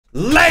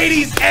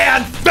Ladies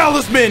and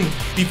fellasmen,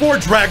 before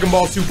Dragon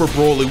Ball Super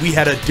Broly, we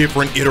had a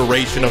different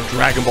iteration of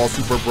Dragon Ball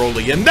Super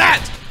Broly, and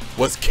that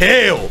was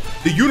Kale,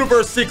 the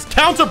Universe 6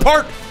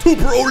 counterpart to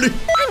Broly.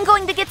 I'm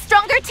going to get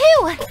stronger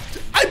too.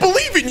 I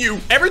believe in you.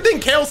 Everything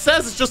Kale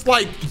says is just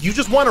like, you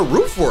just want to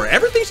root for her.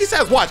 Everything she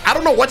says, watch. I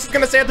don't know what she's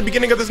going to say at the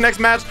beginning of this next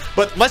match,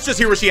 but let's just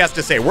hear what she has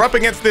to say. We're up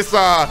against this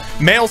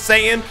male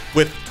Saiyan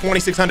with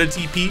 2600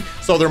 TP,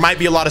 so there might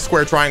be a lot of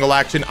square triangle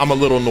action. I'm a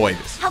little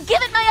nervous. I'll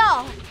give it my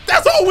all.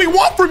 That's all we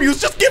want from you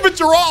is just give it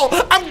your all.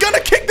 I'm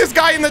gonna kick this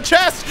guy in the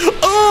chest.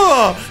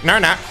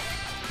 Nah.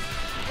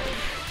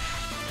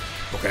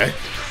 Okay.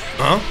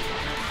 All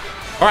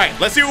right,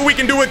 let's see what we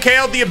can do with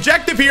Kale. The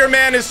objective here,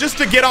 man, is just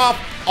to get off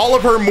all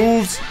of her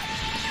moves.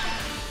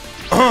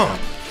 Oh,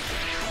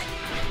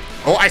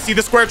 I see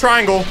the square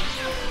triangle.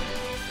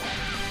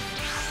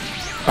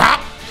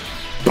 Bop,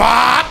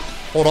 bop.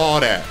 Hold all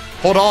that.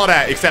 Hold all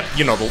that, except,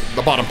 you know,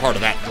 the bottom part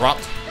of that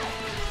dropped.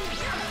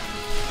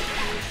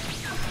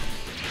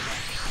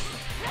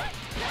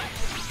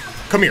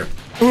 Come here.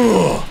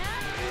 Hold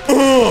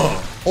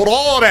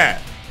all of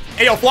that.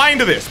 Hey, yo, fly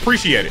into this.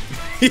 Appreciate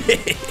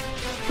it.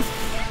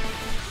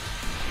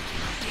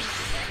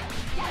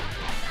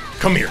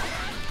 Come here.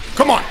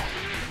 Come on.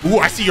 Ooh,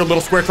 I see your little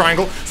square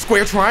triangle.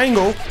 Square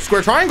triangle.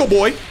 Square triangle,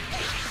 boy.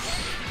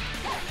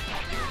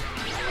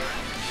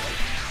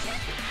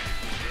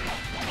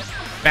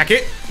 Back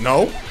it.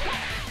 No.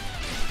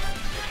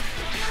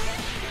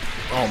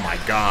 Oh, my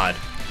God.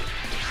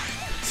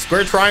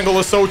 Square triangle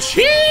is so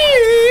cheap.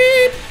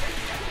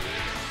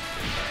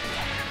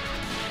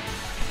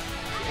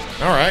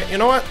 All right, you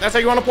know what? That's how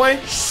you want to play?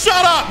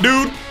 Shut up,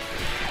 dude.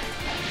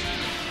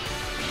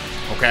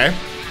 Okay.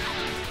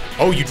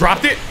 Oh, you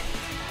dropped it?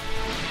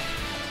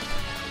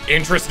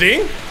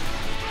 Interesting.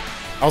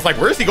 I was like,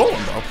 where is he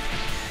going, bro?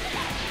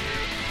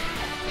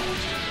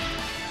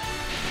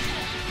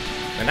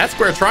 And that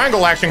square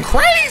triangle action,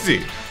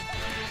 crazy.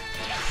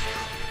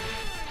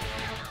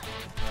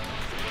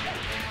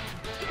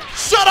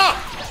 Shut up.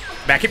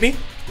 Back at me.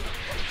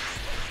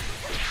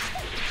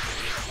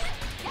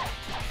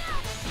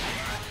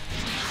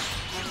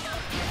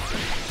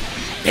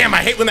 Damn, I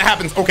hate when that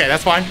happens. Okay,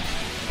 that's fine.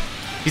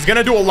 He's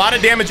gonna do a lot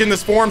of damage in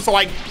this form, so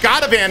I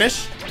gotta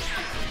vanish.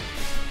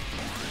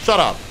 Shut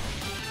up.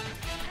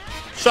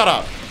 Shut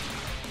up.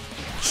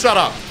 Shut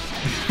up.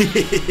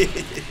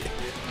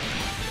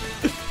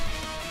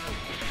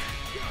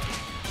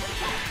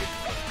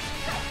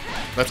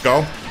 Let's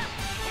go.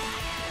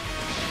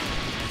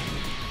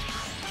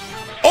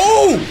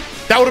 Oh!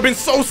 That would have been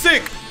so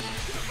sick.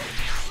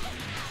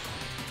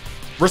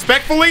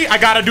 Respectfully, I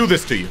gotta do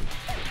this to you.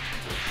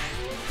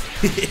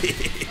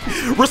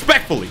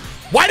 Respectfully,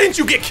 why didn't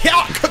you get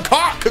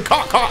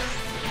caught?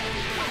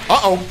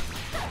 Uh-oh.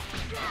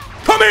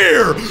 Come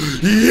here.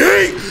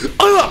 Yay.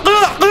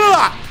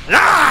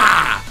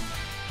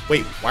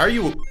 Wait, why are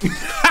you?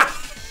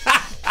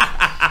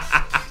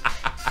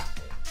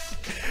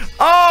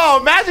 Oh,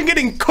 imagine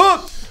getting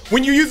cooked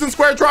when you're using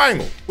square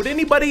triangle. Would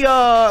anybody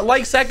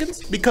like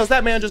seconds? Because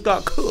that man just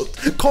got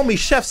cooked. Call me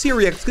Chef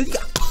SeeReax.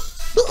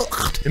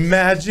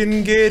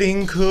 Imagine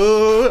getting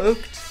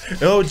cooked.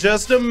 Oh,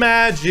 just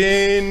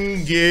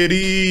imagine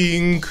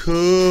getting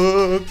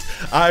cooked.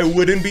 I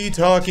wouldn't be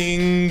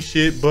talking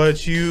shit,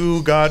 but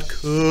you got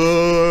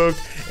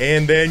cooked.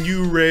 And then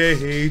you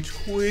rage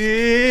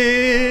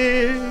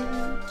quit.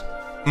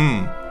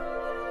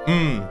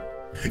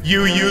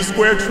 You used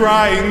square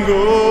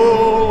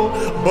triangle,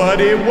 but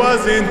it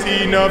wasn't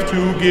enough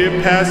to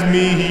get past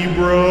me,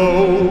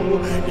 bro.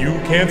 You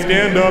can't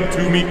stand up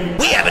to me.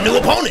 We have a new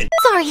opponent.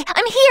 Sorry,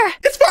 I'm here.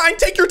 It's fine,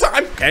 take your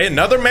time. Okay,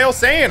 another male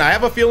Saiyan. I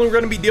have a feeling we're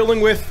gonna be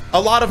dealing with a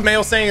lot of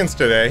male Saiyans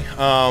today.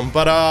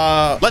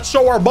 Let's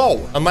show our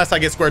bow, unless I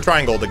get square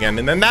triangled again,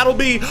 and then that'll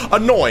be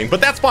annoying, but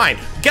that's fine.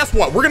 Guess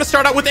what? We're gonna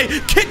start out with a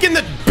kick in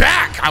the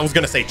back. I was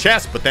gonna say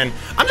chest, but then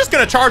I'm just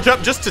gonna charge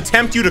up just to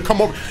tempt you to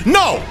come over.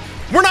 No!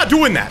 We're not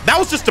doing that. That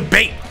was just a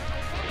bait.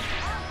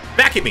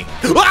 Back at me.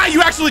 Ah,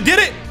 you actually did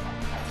it.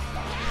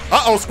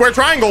 Uh-oh, square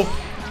triangle.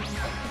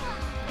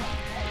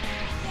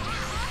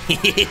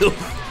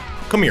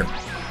 Come here.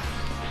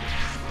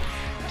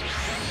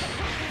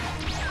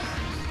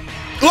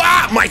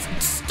 Ah, my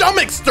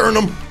stomach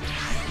sternum.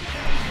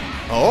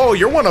 Oh,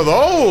 you're one of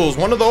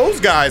those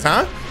guys,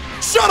 huh?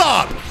 Shut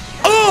up.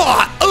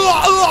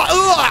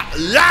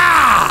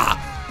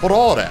 Hold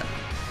all that.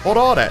 Hold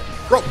all that.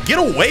 Bro, get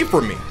away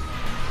from me.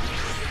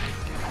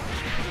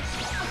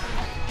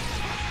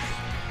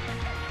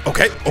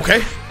 Okay,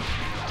 okay.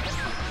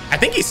 I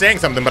think he's saying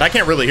something, but I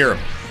can't really hear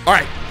him. All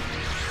right.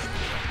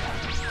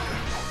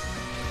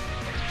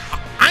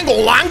 I ain't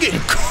gonna lie, I'm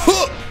getting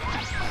cooked.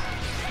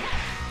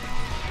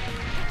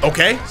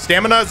 Okay,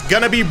 stamina's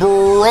gonna be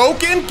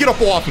broken. Get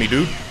up off me,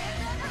 dude.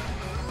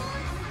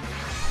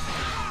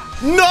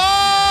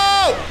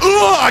 No!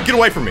 Ugh, get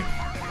away from me.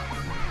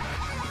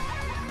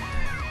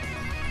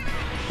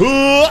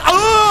 Ooh,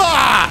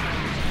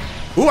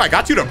 I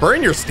got you to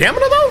burn your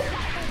stamina, though?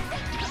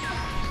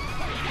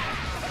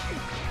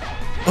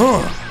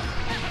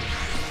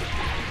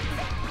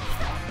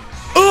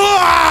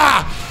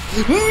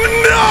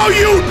 No,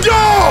 you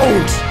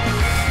don't!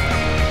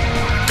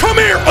 Come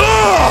here!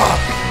 Ugh!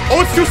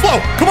 Oh, it's too slow.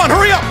 Come on,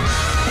 hurry up!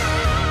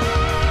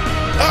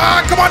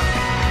 Come on!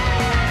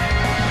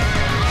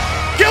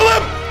 Kill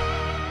him!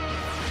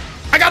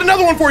 I got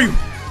another one for you.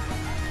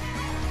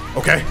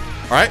 Okay,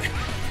 all right.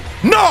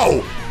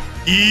 No!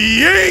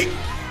 Yeet!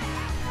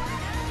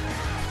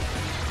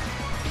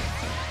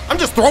 I'm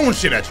just throwing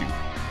shit at you.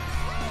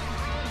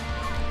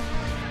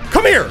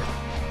 Come here!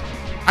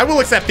 I will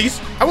accept these.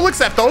 I will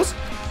accept those.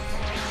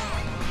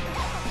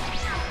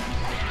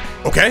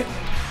 Okay.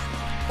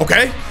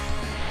 Okay.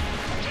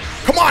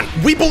 Come on,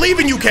 we believe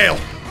in you, Kale.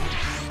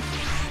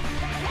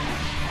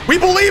 We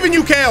believe in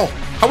you, Kale.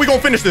 How we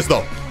gonna finish this,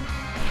 though?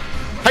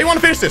 How you wanna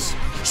finish this?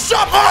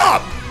 Shut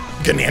up!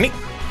 Good nanny.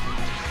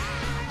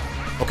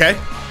 Okay.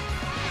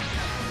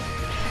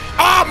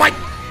 Oh my,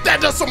 that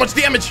does so much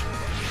damage.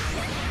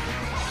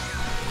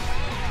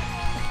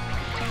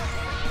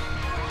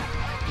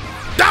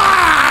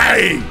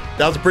 Die!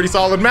 That was a pretty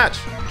solid match.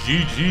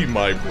 GG,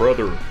 my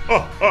brother.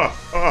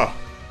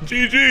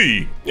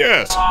 GG,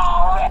 yes.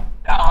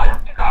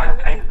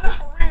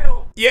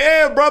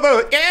 Yeah,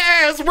 brother.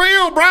 Yeah, it's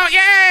real, bro.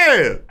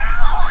 Yeah.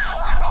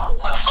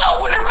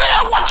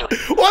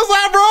 What's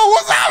up, bro?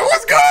 What's up?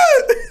 What's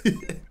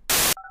good?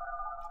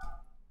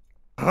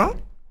 Huh?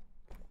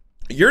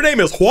 Your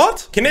name is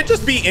what? Can it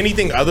just be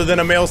anything other than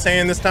a male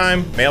Saiyan this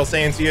time? Male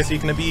Saiyan CSC,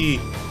 can it be?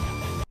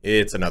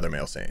 It's another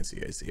male Saiyan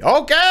CSC.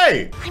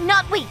 Okay. I'm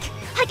not weak.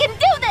 I can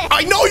do this.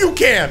 I know you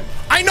can.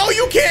 I know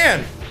you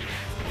can.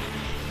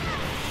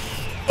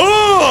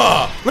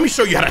 Ugh. Let me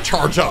show you how to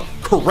charge up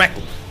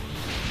correctly.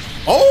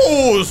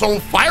 Oh, so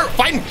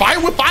fighting fire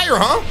with fire,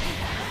 huh?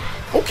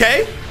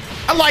 Okay.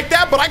 I like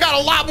that, but I got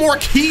a lot more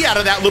ki out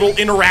of that little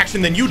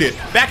interaction than you did.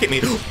 Back at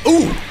me.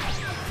 Ooh.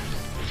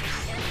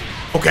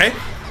 Okay.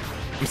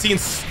 I'm seeing,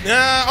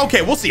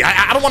 okay, we'll see.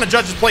 I don't want to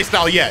judge his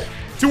playstyle yet.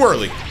 Too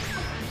early.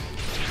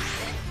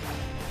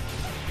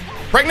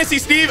 Pregnancy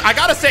Steve, I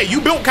gotta say,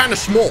 you built kind of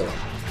small.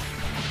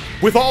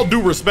 With all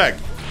due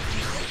respect.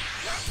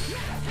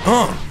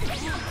 Oh,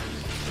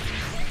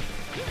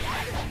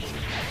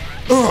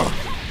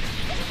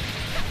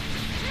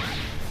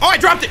 I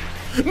dropped it.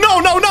 No,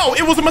 no, no,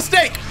 it was a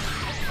mistake.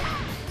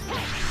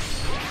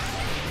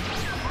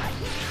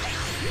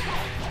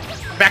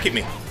 Back at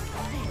me.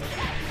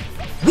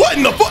 What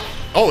in the fuck?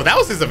 Oh, that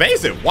was his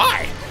evasive.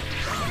 Why?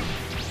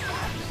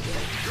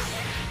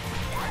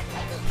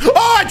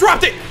 Oh, I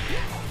dropped it.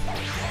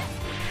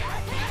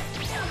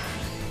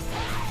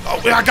 Oh,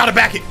 I gotta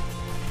back it.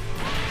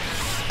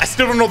 I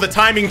still don't know the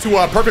timing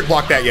to perfect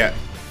block that yet.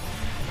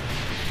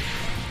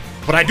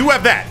 But I do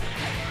have that.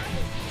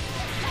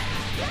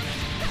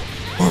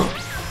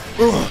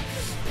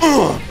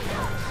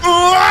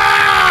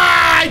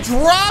 I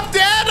dropped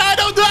it. I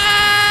don't.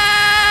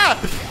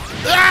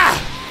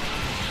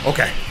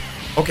 Okay.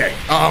 Okay.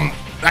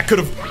 That could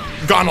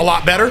have gone a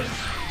lot better.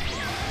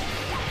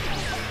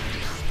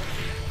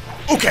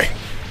 Okay.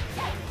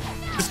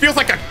 This feels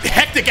like a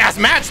hectic ass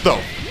match,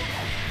 though.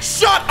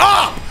 Shut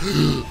up!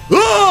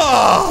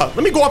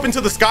 Let me go up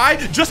into the sky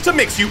just to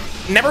mix you.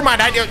 Never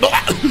mind.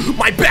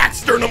 My back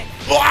sternum.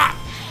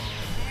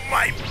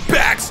 My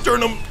back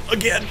sternum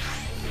again.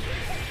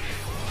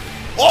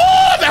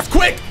 Oh, that's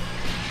quick.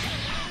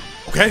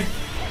 Okay.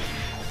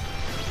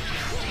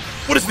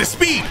 What is this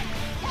speed?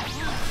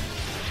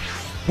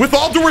 With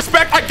all due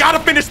respect, I gotta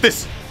finish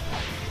this.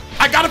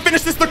 I gotta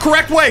finish this the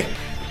correct way.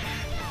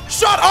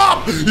 Shut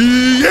up!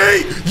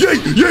 Yay! Yay!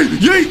 Yay!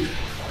 Yay!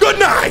 Good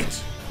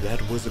night! That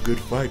was a good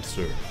fight,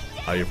 sir.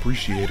 I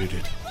appreciated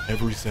it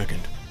every second.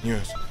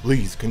 Yes,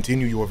 please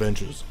continue your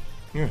ventures.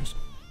 Yes,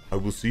 I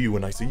will see you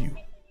when I see you.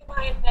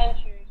 My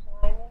adventures.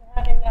 I'm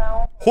having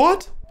now.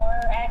 What?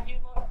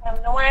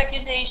 No more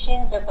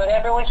accusations of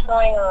whatever was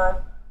going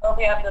on. Hope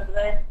you have a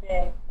blessed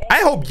day. I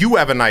hope you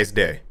have a nice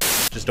day.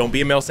 Just don't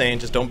be a male Saiyan.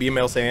 Just don't be a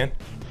male Saiyan.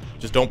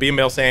 Just don't be a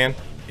male Saiyan.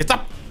 It's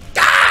a...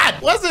 God!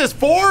 What's this?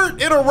 4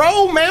 in a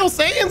row male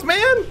Saiyans,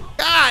 man?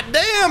 God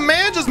damn,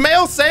 man. Just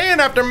male Saiyan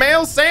after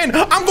male Saiyan.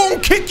 I'm gonna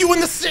kick you in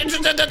the...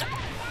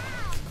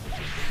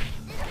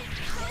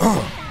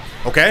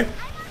 Okay.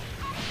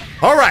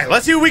 All right,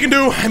 let's see what we can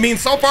do. I mean,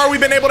 so far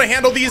we've been able to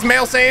handle these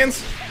male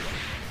Saiyans.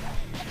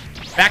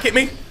 Back at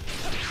me.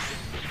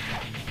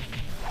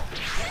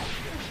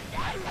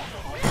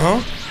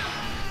 Huh?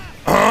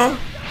 Huh?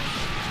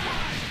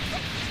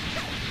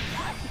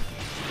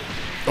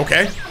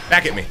 Okay,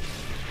 back at me.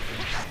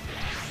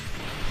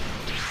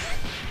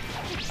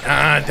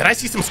 Did I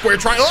see some square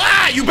triangle?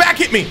 Ah, you back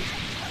hit me.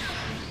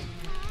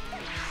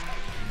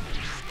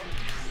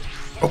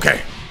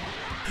 Okay.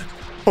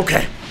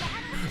 Okay.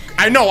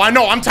 I know.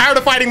 I'm tired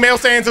of fighting male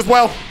Saiyans as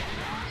well.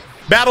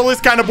 Battle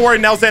is kind of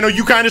boring now, Zeno.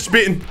 You kind of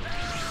spitting.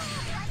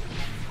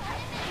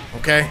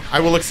 Okay, I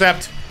will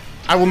accept.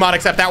 I will not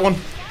accept that one.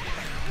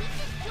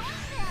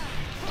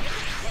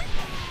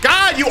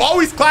 God, you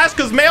always clash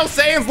because male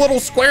Saiyan's little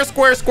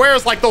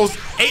squares like those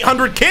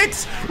 800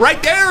 kicks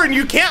right there, and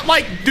you can't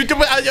like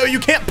you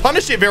can't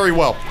punish it very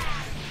well.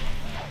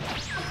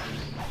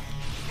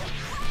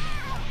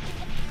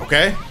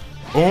 Okay,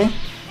 Boom.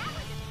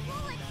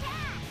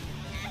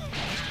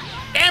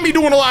 Damn, he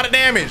doing a lot of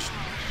damage.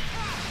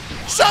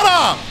 Shut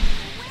up.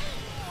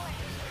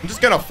 I'm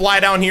just gonna fly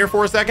down here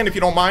for a second, if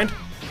you don't mind.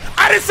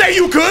 I didn't say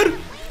you could.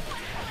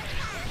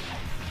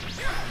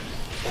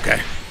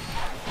 Okay.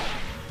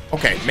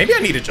 Okay, maybe I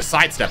need to just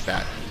sidestep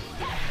that.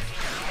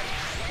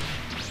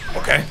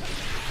 Okay.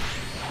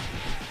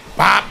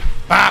 Bop,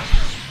 bop,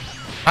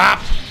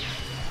 bop,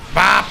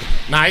 bop.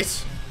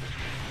 Nice.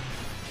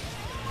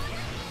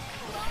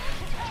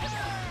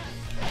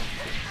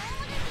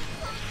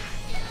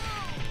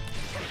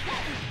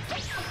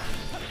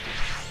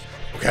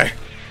 Okay.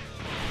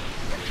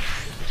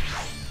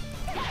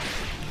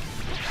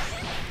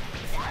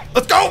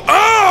 Let's go!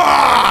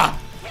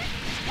 Ah!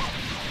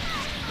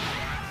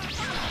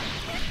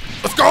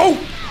 Let's go!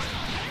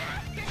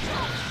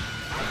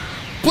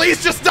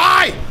 Please just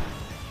die!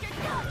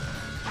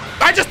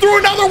 I just threw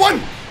another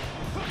one!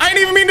 I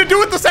didn't even mean to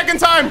do it the second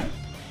time!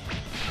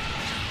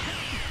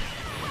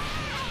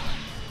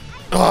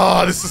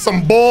 Oh, this is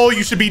some bull.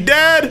 You should be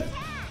dead.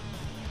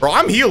 Bro,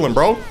 I'm healing,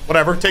 bro.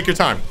 Whatever, take your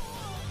time.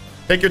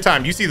 Take your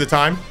time. You see the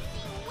time.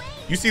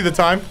 You see the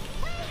time.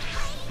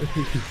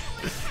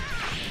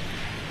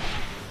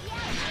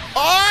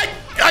 Oh,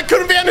 I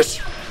couldn't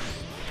vanish.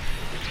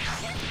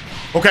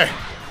 Okay.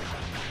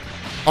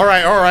 All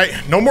right, all right.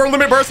 No more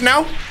limit burst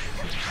now.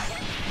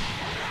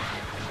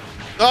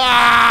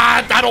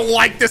 Ah, I don't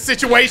like this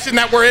situation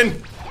that we're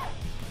in.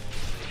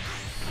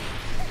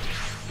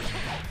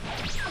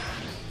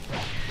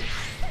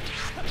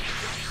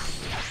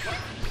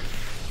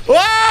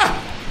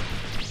 Ah!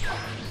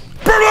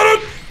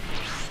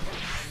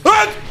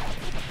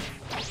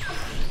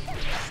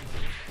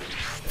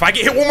 If I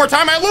get hit one more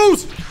time, I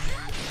lose.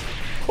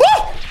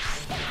 Oh,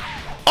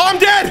 I'm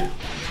dead.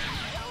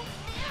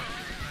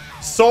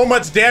 So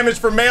much damage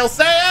for male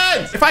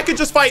Saiyans. If I could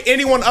just fight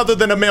anyone other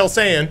than a male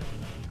Saiyan,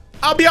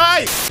 I'll be all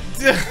right.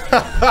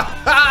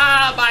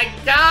 Oh my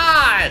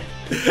God.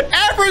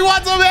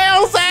 Everyone's a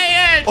male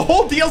Saiyan. A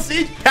whole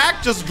DLC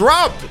pack just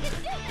dropped.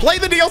 Play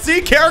the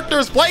DLC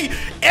characters. Play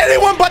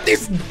anyone but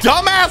these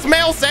dumbass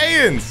male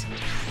Saiyans.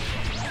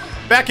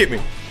 Back at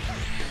me.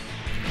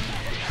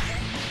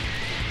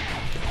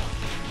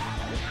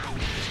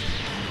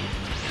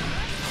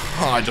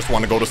 Oh, I just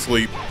want to go to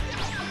sleep.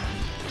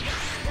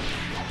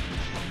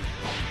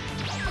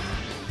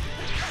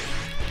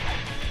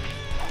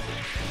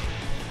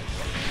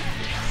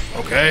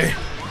 Okay.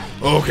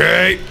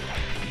 Okay.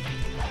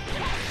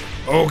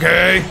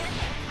 Okay.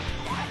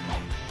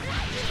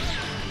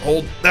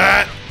 Hold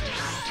that.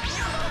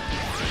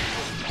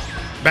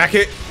 Back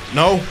it.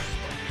 No.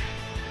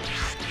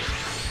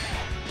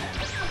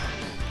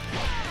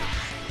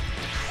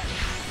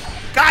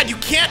 God, you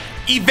can't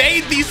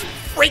evade these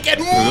freaking...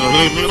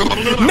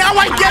 Now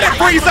I get it,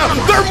 Frieza!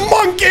 They're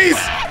monkeys!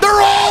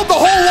 They're all, the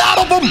whole lot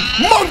of them,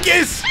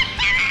 monkeys!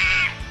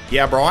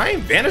 Yeah, bro, I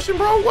ain't vanishing,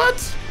 bro.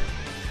 What?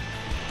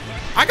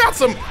 I got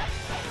some...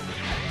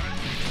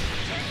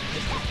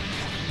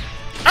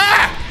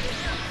 Ah!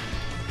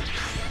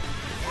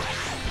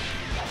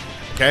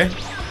 Okay.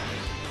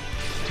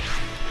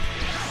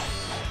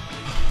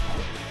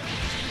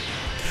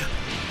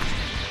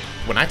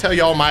 When I tell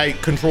y'all my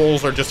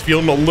controls are just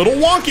feeling a little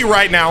wonky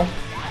right now.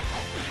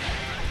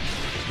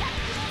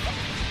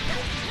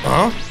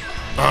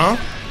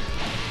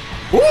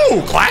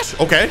 Ooh, clash.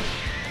 Okay.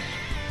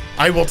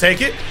 I will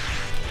take it.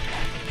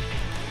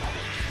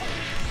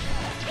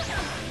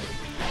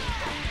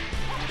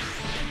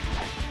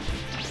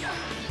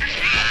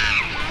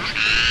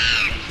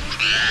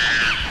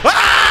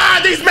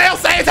 Ah! These male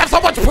Saiyans have so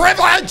much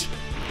privilege!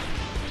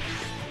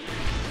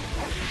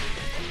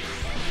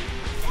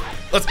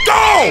 Let's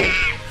go!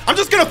 I'm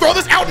just gonna throw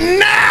this out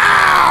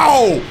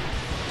now!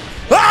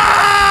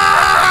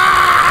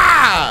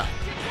 Ah!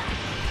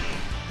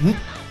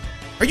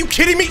 Are you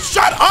kidding me?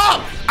 Shut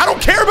up! I don't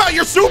care about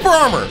your super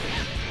armor!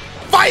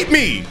 Fight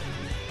me!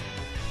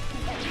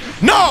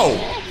 No!